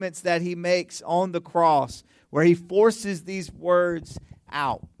that he makes on the cross, where he forces these words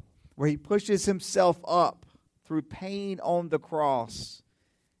out, where he pushes himself up through pain on the cross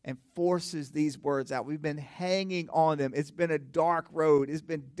and forces these words out. We've been hanging on them. It's been a dark road. It's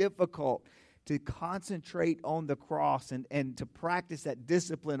been difficult to concentrate on the cross and to practice that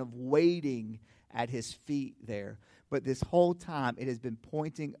discipline of waiting at his feet there. But this whole time, it has been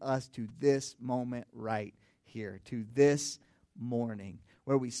pointing us to this moment right here, to this morning,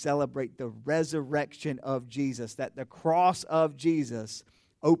 where we celebrate the resurrection of Jesus, that the cross of Jesus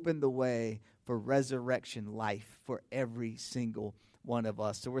opened the way for resurrection life for every single one of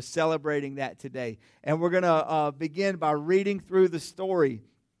us. So we're celebrating that today. And we're going to begin by reading through the story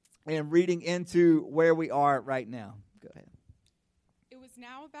and reading into where we are right now. Go ahead. It was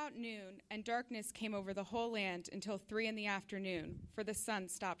now about noon, and darkness came over the whole land until 3 p.m, for the sun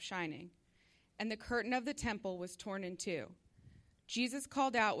stopped shining. And the curtain of the temple was torn in two. Jesus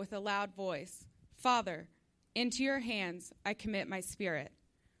called out with a loud voice, "Father, into your hands I commit my spirit."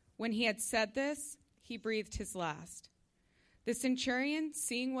 When he had said this, he breathed his last. The centurion,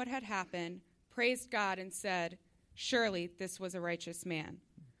 seeing what had happened, praised God and said, "Surely this was a righteous man."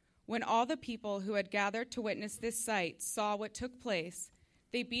 When all the people who had gathered to witness this sight saw what took place,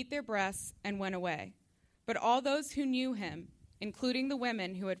 they beat their breasts and went away. But all those who knew him, including the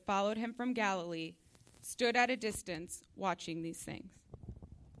women who had followed him from Galilee, stood at a distance watching these things.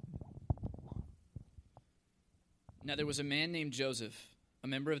 Now there was a man named Joseph, a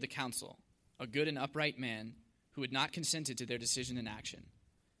member of the council, a good and upright man, who had not consented to their decision and action.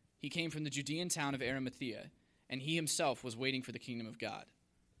 He came from the Judean town of Arimathea, and he himself was waiting for the kingdom of God.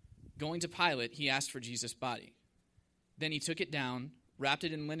 Going to Pilate, he asked for Jesus' body. Then he took it down, wrapped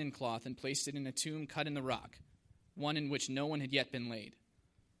it in linen cloth, and placed it in a tomb cut in the rock, one in which no one had yet been laid.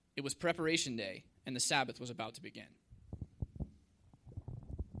 It was preparation day, and the Sabbath was about to begin.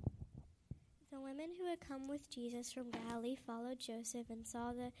 The women who had come with Jesus from Galilee followed Joseph and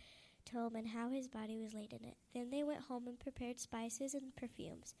saw the tomb and how his body was laid in it. Then they went home and prepared spices and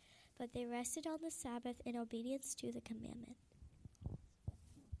perfumes, but they rested on the Sabbath in obedience to the commandment.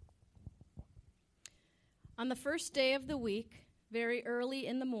 On the first day of the week, very early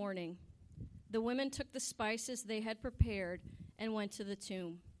in the morning, the women took the spices they had prepared and went to the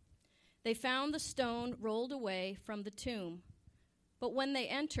tomb. They found the stone rolled away from the tomb, but when they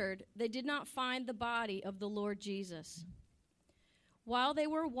entered, they did not find the body of the Lord Jesus. While they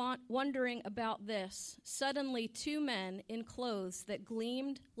were wondering about this, suddenly 2 men in clothes that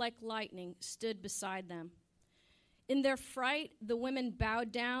gleamed like lightning stood beside them. In their fright, the women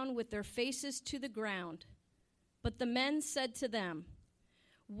bowed down with their faces to the ground. But the men said to them,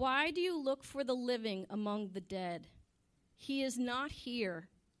 "Why do you look for the living among the dead? He is not here.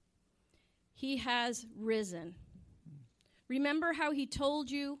 He has risen. Remember how he told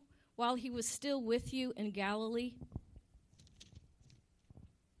you while he was still with you in Galilee?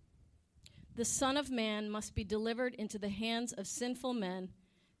 The Son of Man must be delivered into the hands of sinful men,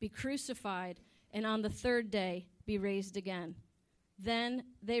 be crucified, and on the 3rd day be raised again." Then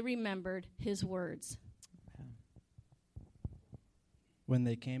they remembered his words. When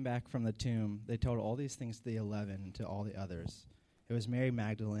they came back from the tomb, they told all these things to the 11 and to all the others. It was Mary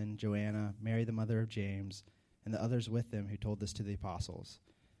Magdalene, Joanna, Mary the mother of James, and the others with them who told this to the apostles.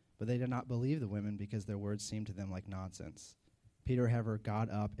 But they did not believe the women because their words seemed to them like nonsense. Peter, however, got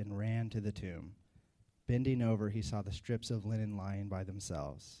up and ran to the tomb. Bending over, he saw the strips of linen lying by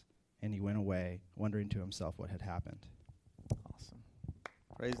themselves, and he went away, wondering to himself what had happened. Awesome.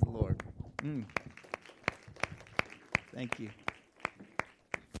 Praise the Lord. Thank you.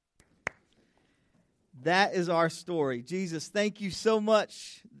 That is our story. Jesus, thank you so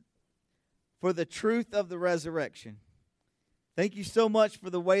much for the truth of the resurrection. Thank you so much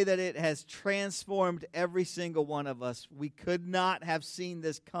for the way that it has transformed every single one of us. We could not have seen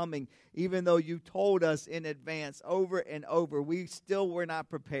this coming, even though you told us in advance over and over. We still were not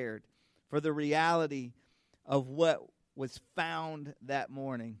prepared for the reality of what was found that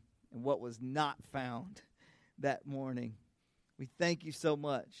morning and what was not found that morning. We thank you so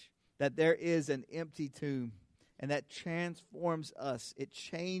much that there is an empty tomb, and that transforms us. It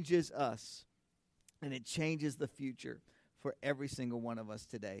changes us, and it changes the future for every single one of us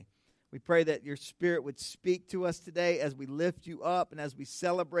today. We pray that your Spirit would speak to us today as we lift you up and as we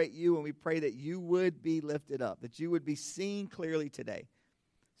celebrate you, and we pray that you would be lifted up, that you would be seen clearly today.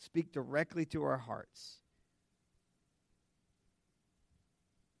 Speak directly to our hearts.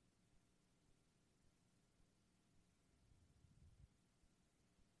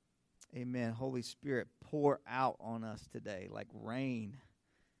 Amen. Holy Spirit, pour out on us today like rain.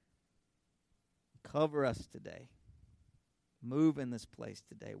 Cover us today. Move in this place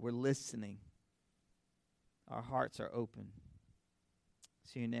today. We're listening. Our hearts are open.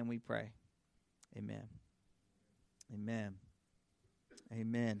 So in your name we pray. Amen. Amen.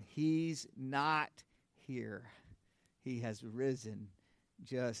 Amen. He's not here. He has risen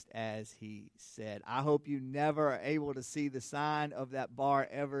just as he said. I hope you never are able to see the sign of that bar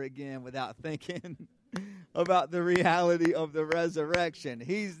ever again without thinking about the reality of the resurrection.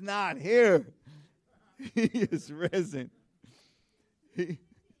 He's not here. He is risen.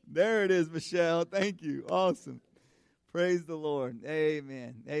 There it is, Michelle. Thank you. Awesome. Praise the Lord.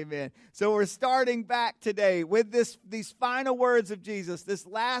 Amen. Amen. So we're starting back today with these final words of Jesus, this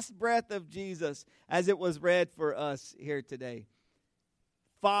last breath of Jesus as it was read for us here today.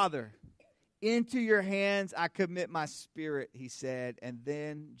 Father, into your hands I commit my spirit, he said, and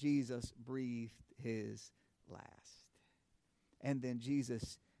then Jesus breathed his last. And then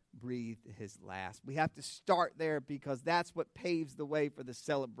Jesus breathed his last. We have to start there because that's what paves the way for the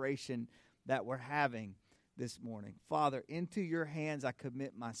celebration that we're having this morning. Father, into your hands I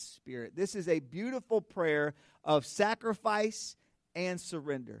commit my spirit. This is a beautiful prayer of sacrifice and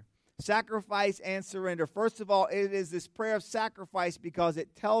surrender. Sacrifice and surrender. First of all, it is this prayer of sacrifice because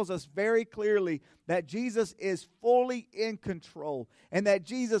it tells us very clearly that Jesus is fully in control and that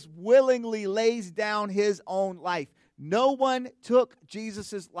Jesus willingly lays down his own life. No one took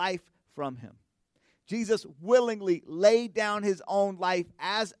Jesus' life from him. Jesus willingly laid down his own life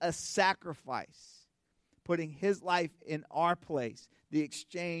as a sacrifice, putting his life in our place, the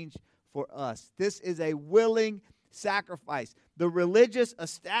exchange for us. This is a willing sacrifice. The religious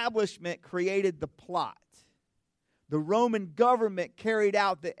establishment created the plot. The Roman government carried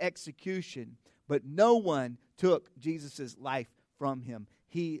out the execution, but no one took Jesus' life from him.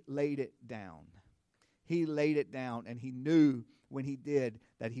 He laid it down. He laid it down, and he knew when he did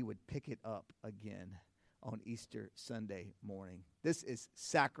that he would pick it up again on Easter Sunday morning. This is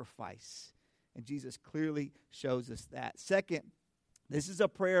sacrifice, and Jesus clearly shows us that. Second, this is a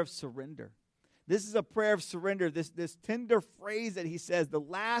prayer of surrender. This is a prayer of surrender. This tender phrase that he says, the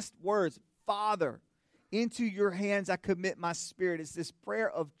last words, Father, into your hands I commit my spirit. It's this prayer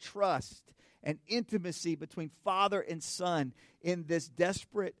of trust and intimacy between Father and Son in this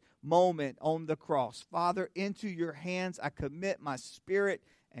desperate moment on the cross. Father, into your hands I commit my spirit.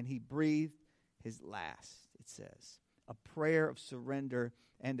 And he breathed his last, it says. A prayer of surrender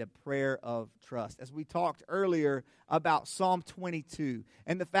and a prayer of trust. As we talked earlier about Psalm 22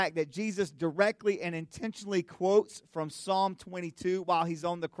 and the fact that Jesus directly and intentionally quotes from Psalm 22 while he's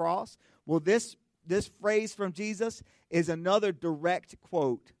on the cross. Well, this phrase from Jesus is another direct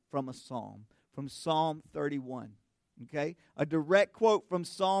quote from a psalm, from Psalm 31. Okay? A direct quote from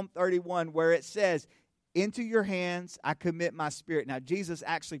Psalm 31 where it says, into your hands I commit my spirit. Now, Jesus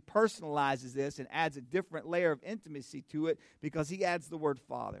actually personalizes this and adds a different layer of intimacy to it because he adds the word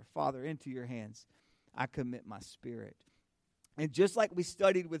Father. Father, into your hands I commit my spirit. And just like we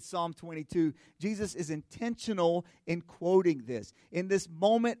studied with Psalm 22, Jesus is intentional in quoting this. In this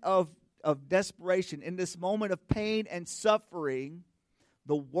moment of desperation, in this moment of pain and suffering,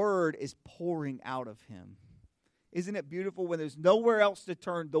 the word is pouring out of him. Isn't it beautiful when there's nowhere else to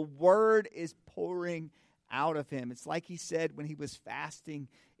turn? The word is pouring out of him. It's like he said when he was fasting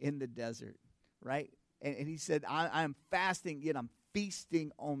in the desert, right? And he said, I'm fasting, yet I'm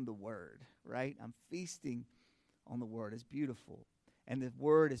feasting on the word, right? I'm feasting on the word. It's beautiful. And the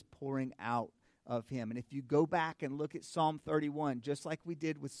word is pouring out of him. And if you go back and look at Psalm 31, just like we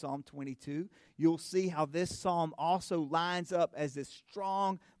did with Psalm 22, you'll see how this psalm also lines up as this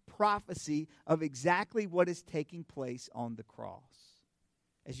strong prophecy of exactly what is taking place on the cross.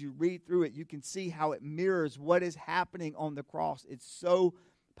 As you read through it, you can see how it mirrors what is happening on the cross. It's so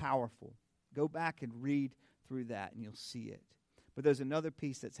powerful. Go back and read through that and you'll see it. But there's another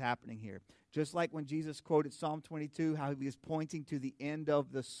piece that's happening here. Just like when Jesus quoted Psalm 22, how he was pointing to the end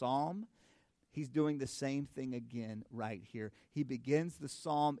of the psalm, he's doing the same thing again right here. He begins the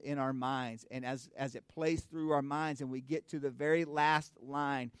psalm in our minds, and as it plays through our minds and we get to the very last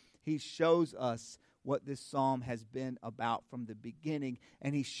line, he shows us what this psalm has been about from the beginning,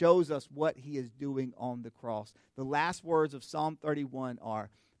 and he shows us what he is doing on the cross. The last words of Psalm 31 are,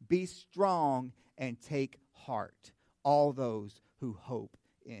 be strong and take heart, all those who hope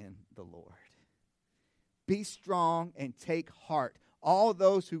in the Lord. Be strong and take heart, all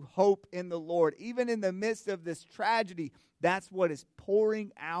those who hope in the Lord. Even in the midst of this tragedy, that's what is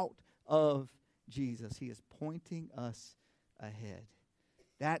pouring out of Jesus. He is pointing us ahead.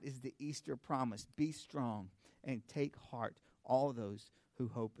 That is the Easter promise. Be strong and take heart, all those who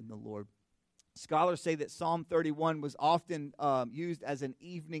hope in the Lord. Scholars say that Psalm 31 was often used as an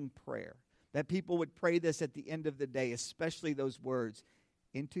evening prayer. that people would pray this at the end of the day, especially those words,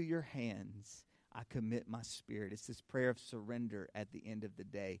 into your hands I commit my spirit. It's this prayer of surrender at the end of the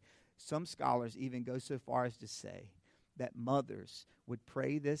day. Some scholars even go so far as to say that mothers would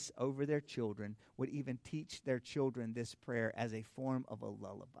pray this over their children, would even teach their children this prayer as a form of a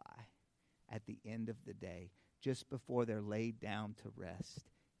lullaby at the end of the day, just before they're laid down to rest.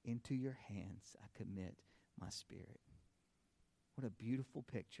 Into your hands I commit my spirit. What a beautiful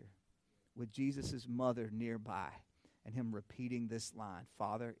picture, with Jesus' mother nearby and him repeating this line,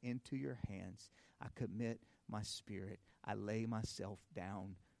 Father, into your hands I commit my spirit. I lay myself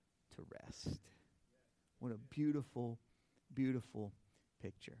down to rest. What a beautiful, beautiful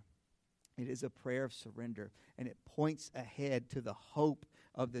picture. It is a prayer of surrender, and it points ahead to the hope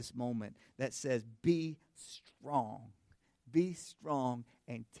of this moment that says, be strong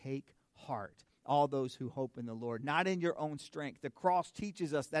and take heart. All those who hope in the Lord, not in your own strength. The cross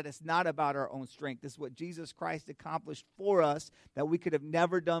teaches us that it's not about our own strength. It's what Jesus Christ accomplished for us that we could have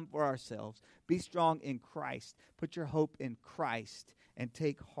never done for ourselves. Be strong in Christ. Put your hope in Christ and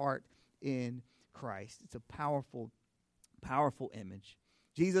take heart in Christ. It's a powerful, powerful image.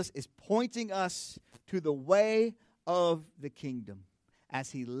 Jesus is pointing us to the way of the kingdom as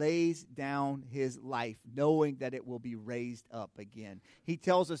he lays down his life, knowing that it will be raised up again. He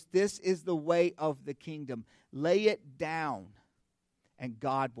tells us this is the way of the kingdom. Lay it down, and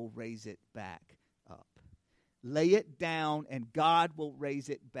God will raise it back up. Lay it down, and God will raise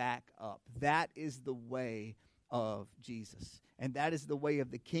it back up. That is the way of Jesus. And that is the way of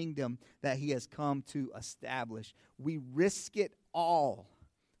the kingdom that he has come to establish. We risk it all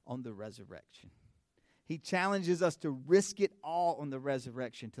on the resurrection. He challenges us to risk it all on the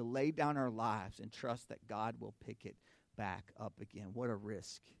resurrection, to lay down our lives and trust that God will pick it back up again. What a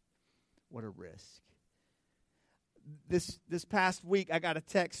risk. What a risk. This past week, I got a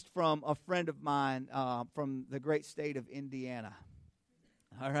text from a friend of mine from the great state of Indiana.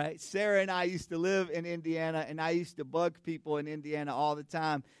 All right. Sarah and I used to live in Indiana, and I used to bug people in Indiana all the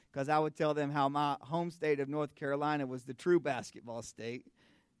time because I would tell them how my home state of North Carolina was the true basketball state,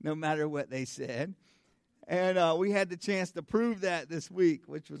 no matter what they said. And we had the chance to prove that this week,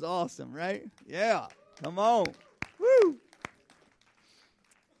 which was awesome, right? Yeah, come on. Woo!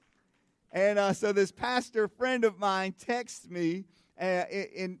 And so this pastor friend of mine texts me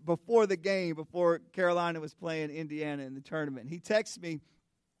before the game, before Carolina was playing Indiana in the tournament. He texts me,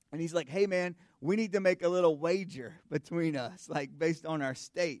 and he's like, hey, man, we need to make a little wager between us, like based on our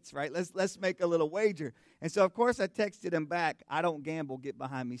states, right? Let's make a little wager. And so, of course, I texted him back, I don't gamble, get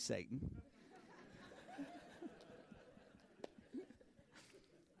behind me, Satan.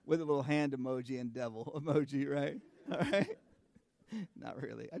 With a little hand emoji and devil emoji, right? All right? Not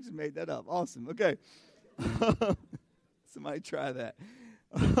really. I just made that up. Awesome. Okay. Somebody try that.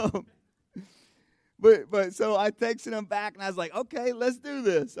 But so I texted him back, and I was like, okay, let's do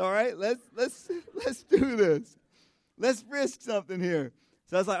this. All right? Let's do this. Let's risk something here.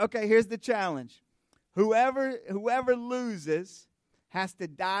 So I was like, okay, here's the challenge. Whoever loses has to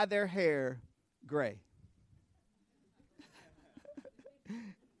dye their hair gray.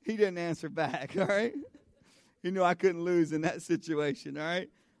 He didn't answer back, all right? He knew I couldn't lose in that situation, all right?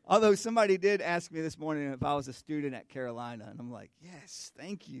 Although somebody did ask me this morning if I was a student at Carolina, and I'm like, yes,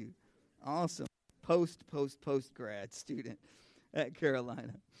 thank you. Awesome. Post grad student at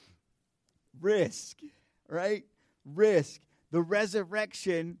Carolina. Risk, right? Risk. The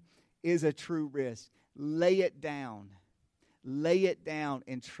resurrection is a true risk. Lay it down. Lay it down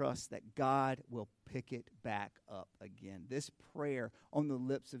and trust that God will pick it back up again. This prayer on the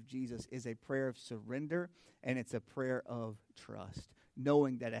lips of Jesus is a prayer of surrender, and it's a prayer of trust,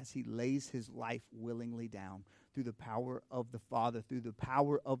 knowing that as he lays his life willingly down through the power of the Father, through the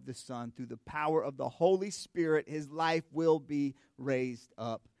power of the Son, through the power of the Holy Spirit, his life will be raised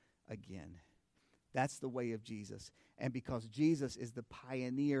up again. That's the way of Jesus. And because Jesus is the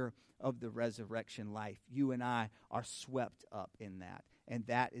pioneer of the resurrection life, you and I are swept up in that. And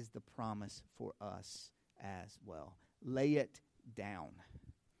that is the promise for us as well. Lay it down.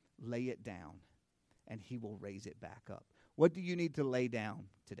 Lay it down, and he will raise it back up. What do you need to lay down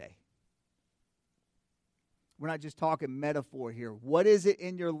today? We're not just talking metaphor here. What is it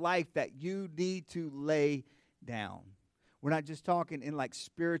in your life that you need to lay down? We're not just talking in like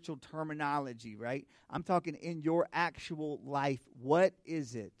spiritual terminology, right? I'm talking in your actual life. What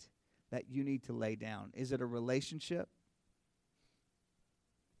is it that you need to lay down? Is it a relationship?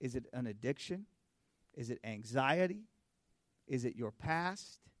 Is it an addiction? Is it anxiety? Is it your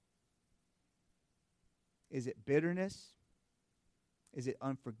past? Is it bitterness? Is it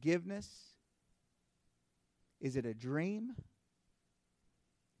unforgiveness? Is it a dream?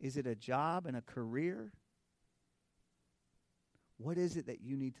 Is it a job and a career? What is it that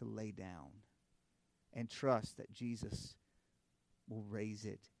you need to lay down and trust that Jesus will raise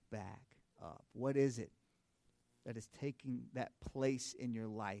it back up? What is it that is taking that place in your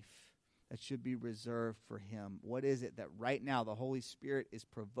life that should be reserved for him? What is it that right now the Holy Spirit is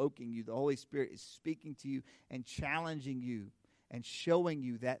provoking you? The Holy Spirit is speaking to you and challenging you and showing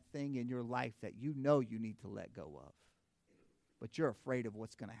you that thing in your life that you know you need to let go of. But you're afraid of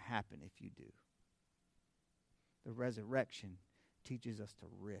what's going to happen if you do. The resurrection teaches us to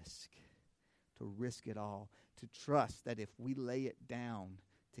risk it all, to trust that if we lay it down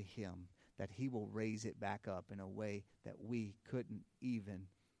to him, that he will raise it back up in a way that we couldn't even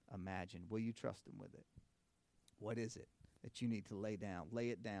imagine. Will you trust him with it? What is it that you need to lay down? Lay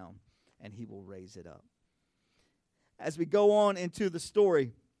it down, and he will raise it up. As we go on into the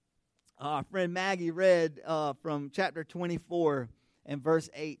story, our friend Maggie read from chapter 24 and verse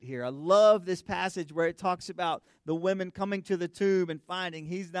 8 here. I love this passage where it talks about the women coming to the tomb and finding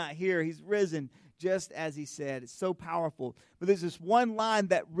he's not here. He's risen just as he said. It's so powerful. But there's this one line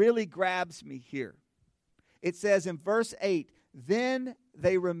that really grabs me here. It says in verse 8, then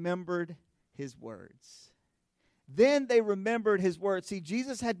they remembered his words. Then they remembered his words. See,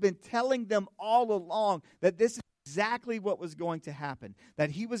 Jesus had been telling them all along that this is exactly what was going to happen, that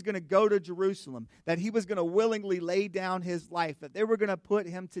he was going to go to Jerusalem, that he was going to willingly lay down his life, that they were going to put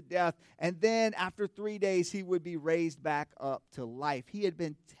him to death, and then after 3 days he would be raised back up to life. He had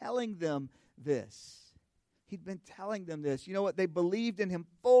been telling them this. He'd been telling them this. You know what? They believed in him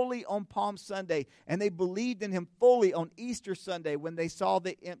fully on Palm Sunday, and they believed in him fully on Easter Sunday when they saw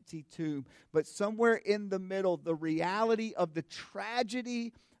the empty tomb. But somewhere in the middle, the reality of the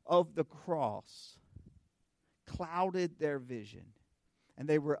tragedy of the cross clouded their vision, and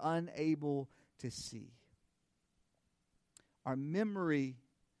they were unable to see. Our memory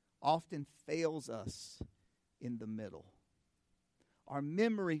often fails us in the middle. Our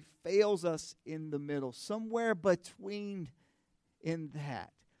memory fails us in the middle. Somewhere between in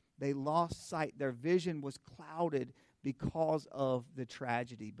that, they lost sight. Their vision was clouded because of the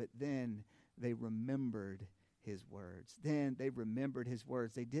tragedy, but then they remembered his words. Then they remembered his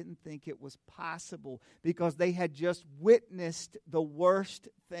words. They didn't think it was possible because they had just witnessed the worst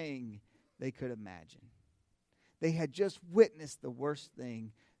thing they could imagine. They had just witnessed the worst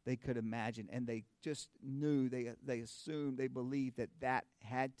thing they could imagine, and they just knew, they assumed, they believed that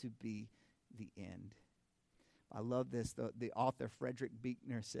had to be the end. I love this. The author Frederick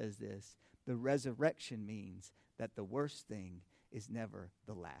Buechner says this: the resurrection means that the worst thing is never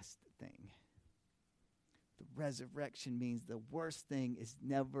the last thing. The resurrection means the worst thing is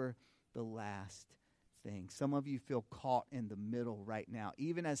never the last thing. Some of you feel caught in the middle right now,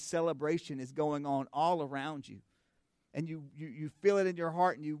 even as celebration is going on all around you. And you feel it in your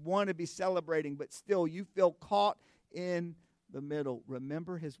heart and you want to be celebrating, but still you feel caught in the middle.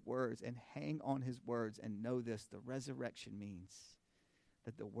 Remember his words and hang on his words, and know this: the resurrection means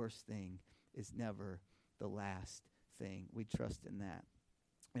that the worst thing is never the last thing. We trust in that.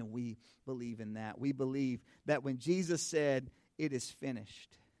 And we believe in that. We believe that when Jesus said, "It is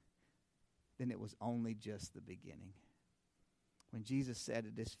finished," then it was only just the beginning. When Jesus said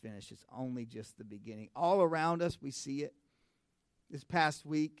it is finished, it's only just the beginning. All around us, we see it. This past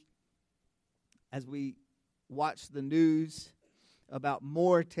week, as we watched the news about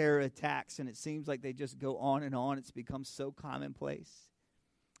more terror attacks, and it seems like they just go on and on. It's become so commonplace.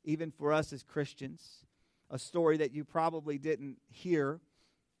 Even for us as Christians, a story that you probably didn't hear.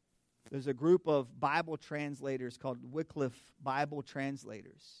 There's a group of Bible translators called Wycliffe Bible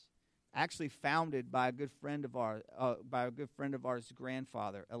Translators, actually founded by a good friend of ours,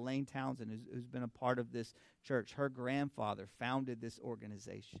 grandfather, Elaine Townsend, who's been a part of this church. Her grandfather founded this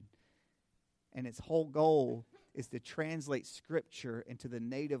organization, and its whole goal is to translate Scripture into the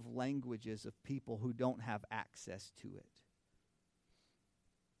native languages of people who don't have access to it.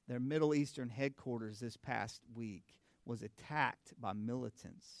 Their Middle Eastern headquarters this past week was attacked by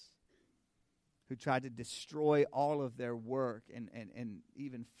militants who tried to destroy all of their work, and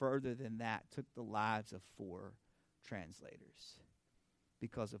even further than that, took the lives of 4 translators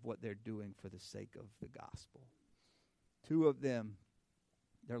because of what they're doing for the sake of the gospel. 2 of them,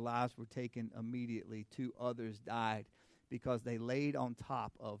 their lives were taken immediately. 2 others died because they laid on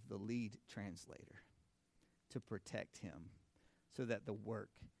top of the lead translator to protect him so that the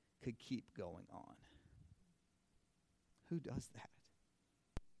work could keep going on. Who does that?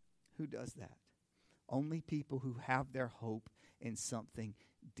 Who does that? Only people who have their hope in something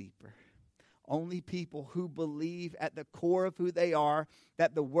deeper. Only people who believe at the core of who they are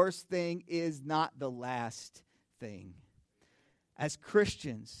that the worst thing is not the last thing. as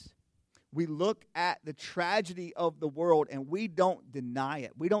Christians, we look at the tragedy of the world and we don't deny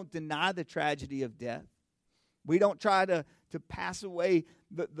it. We don't deny the tragedy of death. We don't try to pass away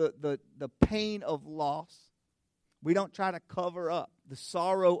the pain of loss. We don't try to cover up the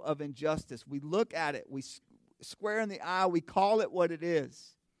sorrow of injustice. We look at it, we square in the eye, we call it what it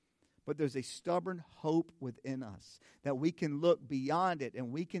is. But there's a stubborn hope within us that we can look beyond it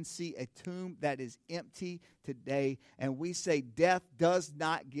and we can see a tomb that is empty today. And we say death does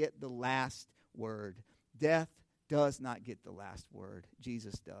not get the last word. Death does not get the last word.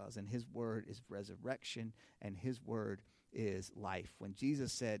 Jesus does. And his word is resurrection and his word is life. When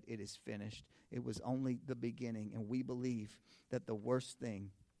Jesus said it is finished, it was only the beginning. And we believe that the worst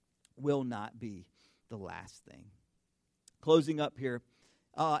thing will not be the last thing. Closing up here.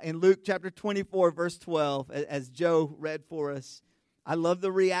 In Luke chapter 24, verse 12, as Joe read for us, I love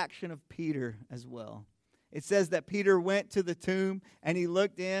the reaction of Peter as well. It says that Peter went to the tomb and he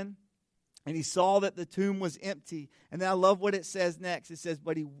looked in and he saw that the tomb was empty. And then I love what it says next. It says,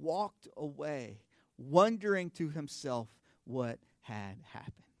 but he walked away, wondering to himself what had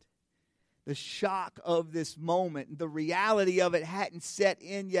happened. The shock of this moment, the reality of it hadn't set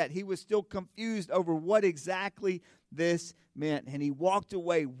in yet. He was still confused over what exactly this meant. And he walked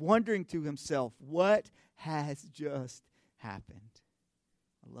away wondering to himself, what has just happened?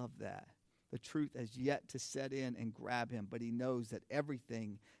 I love that. The truth has yet to set in and grab him, but he knows that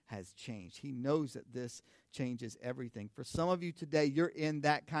everything has changed. He knows that this changes everything. For some of you today, you're in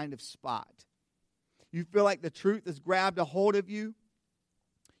that kind of spot. You feel like the truth has grabbed a hold of you.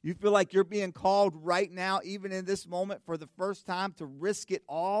 You feel like you're being called right now, even in this moment, for the first time, to risk it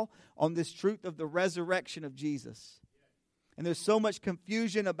all on this truth of the resurrection of Jesus. And there's so much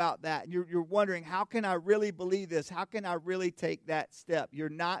confusion about that. And you're wondering, how can I really believe this? How can I really take that step? You're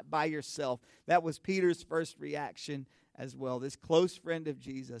not by yourself. That was Peter's first reaction as well. This close friend of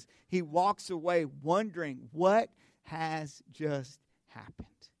Jesus. He walks away wondering, what has just happened?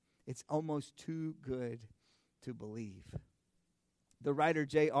 It's almost too good to believe. The writer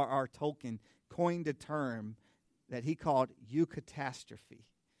J.R.R. Tolkien coined a term that he called eucatastrophe.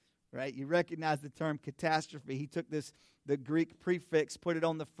 Right? You recognize the term catastrophe. He took the Greek prefix, put it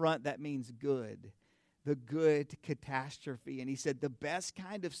on the front. That means good. The good catastrophe. And he said the best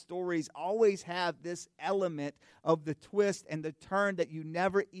kind of stories always have this element of the twist and the turn that you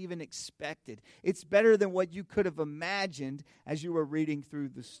never even expected. It's better than what you could have imagined as you were reading through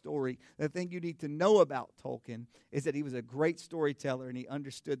the story. The thing you need to know about Tolkien is that he was a great storyteller and he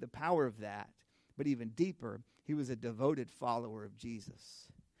understood the power of that. But even deeper, he was a devoted follower of Jesus.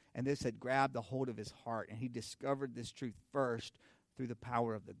 And this had grabbed a hold of his heart, and he discovered this truth first through the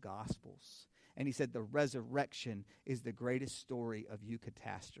power of the Gospels. And he said the resurrection is the greatest story of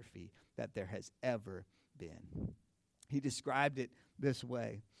eucatastrophe that there has ever been. He described it this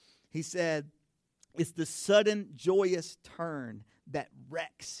way. He said, it's the sudden joyous turn that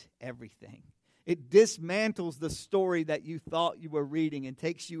wrecks everything. It dismantles the story that you thought you were reading and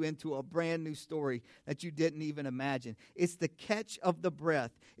takes you into a brand new story that you didn't even imagine. It's the catch of the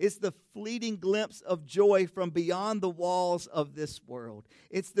breath. It's the fleeting glimpse of joy from beyond the walls of this world.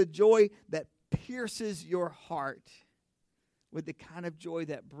 It's the joy that pierces your heart with the kind of joy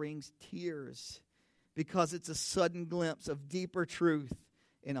that brings tears because it's a sudden glimpse of deeper truth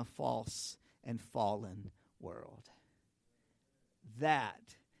in a false and fallen world. That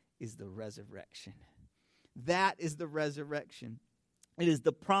is the resurrection. That is the resurrection. It is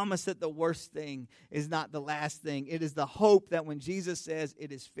the promise that the worst thing is not the last thing. It is the hope that when Jesus says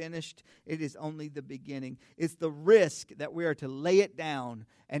it is finished, it is only the beginning. It's the risk that we are to lay it down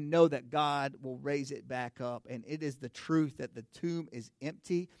and know that God will raise it back up. And it is the truth that the tomb is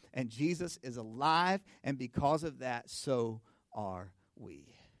empty and Jesus is alive. And because of that, so are we.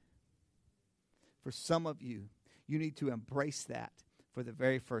 For some of you, you need to embrace that for the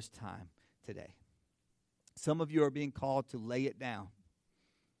very first time today. Some of you are being called to lay it down,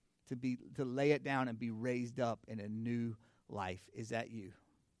 to lay it down and be raised up in a new life. Is that you?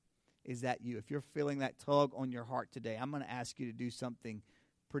 Is that you? If you're feeling that tug on your heart today, I'm going to ask you to do something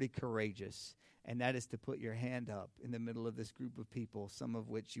pretty courageous, and that is to put your hand up in the middle of this group of people, some of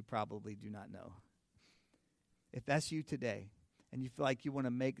which you probably do not know. If that's you today, and you feel like you want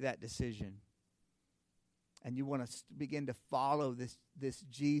to make that decision, and you want to begin to follow this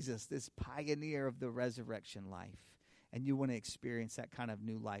Jesus, this pioneer of the resurrection life, and you want to experience that kind of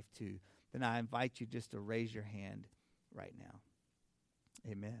new life too, then I invite you just to raise your hand right now.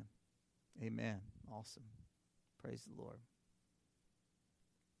 Amen. Amen. Awesome. Praise the Lord.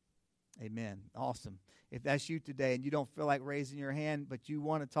 Amen. Awesome. If that's you today and you don't feel like raising your hand, but you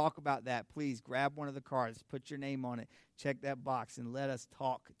want to talk about that, please grab one of the cards, put your name on it, check that box, and let us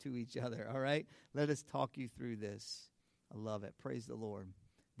talk to each other, all right? Let us talk you through this. I love it. Praise the Lord.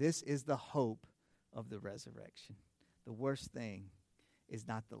 This is the hope of the resurrection. The worst thing is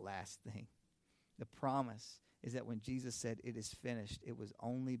not the last thing. The promise is that when Jesus said, "It is finished," it was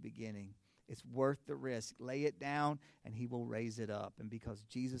only beginning. It's worth the risk. Lay it down, and he will raise it up. And because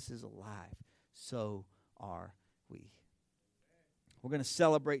Jesus is alive, so are we. We're going to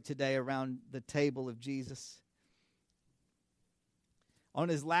celebrate today around the table of Jesus. On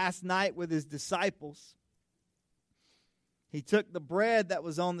his last night with his disciples, he took the bread that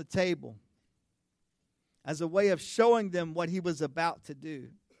was on the table as a way of showing them what he was about to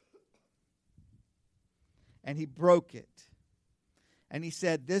do. And he broke it. And he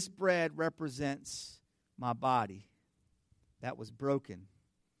said, "This bread represents my body that was broken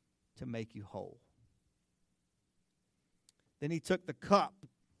to make you whole." Then he took the cup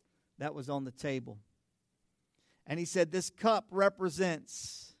that was on the table. And he said, "This cup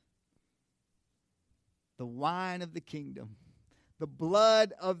represents the wine of the kingdom, the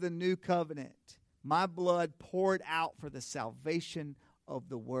blood of the new covenant, my blood poured out for the salvation of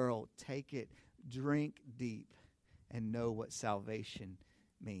the world. Take it, drink deep, and know what salvation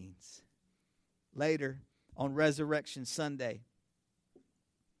means." Later, on Resurrection Sunday,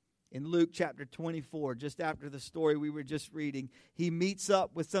 in Luke chapter 24, just after the story we were just reading, he meets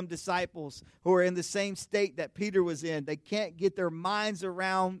up with some disciples who are in the same state that Peter was in. They can't get their minds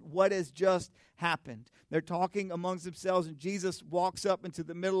around what has just happened. They're talking amongst themselves, and Jesus walks up into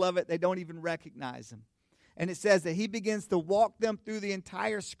the middle of it. They don't even recognize him. And it says that he begins to walk them through the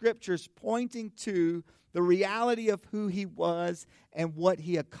entire scriptures, pointing to the reality of who he was and what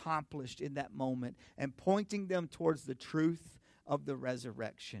he accomplished in that moment, and pointing them towards the truth of the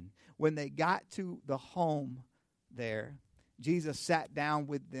resurrection. When they got to the home there, Jesus sat down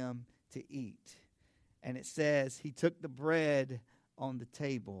with them to eat. And it says he took the bread on the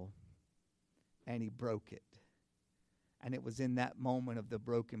table and he broke it. And it was in that moment of the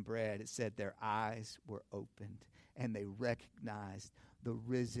broken bread, it said their eyes were opened and they recognized the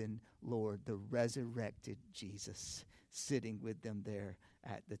risen Lord, the resurrected Jesus, sitting with them there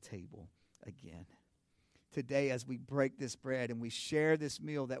at the table again. Today, as we break this bread and we share this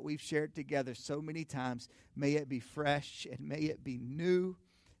meal that we've shared together so many times, may it be fresh and may it be new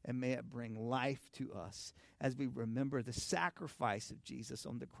and may it bring life to us as we remember the sacrifice of Jesus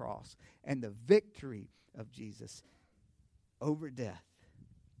on the cross and the victory of Jesus over death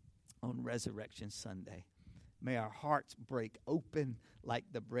on Resurrection Sunday. May our hearts break open like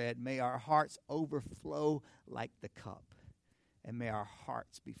the bread. May our hearts overflow like the cup. And may our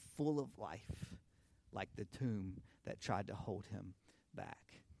hearts be full of life like the tomb that tried to hold him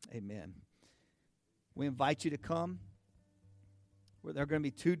back. Amen. We invite you to come. There are going to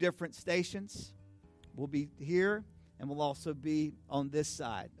be 2 different stations. We'll be here and we'll also be on this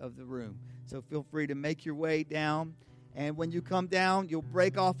side of the room. So feel free to make your way down. And when you come down, you'll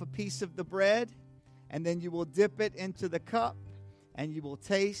break off a piece of the bread, and then you will dip it into the cup, and you will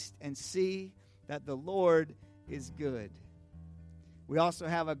taste and see that the Lord is good. We also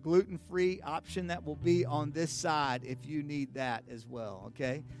have a gluten-free option that will be on this side if you need that as well,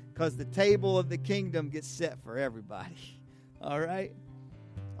 okay? Because the table of the kingdom gets set for everybody. All right?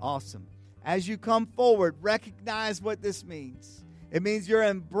 Awesome. As you come forward, recognize what this means. It means you're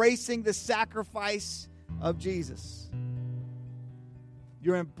embracing the sacrifice of Jesus.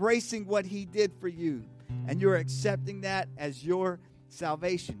 You're embracing what he did for you, and you're accepting that as your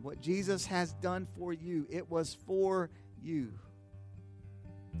salvation. What Jesus has done for you, it was for you.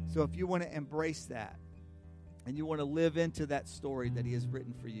 So if you want to embrace that and you want to live into that story that he has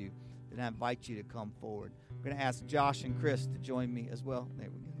written for you, then I invite you to come forward. I'm going to ask Josh and Chris to join me as well. There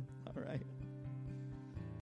we go. All right.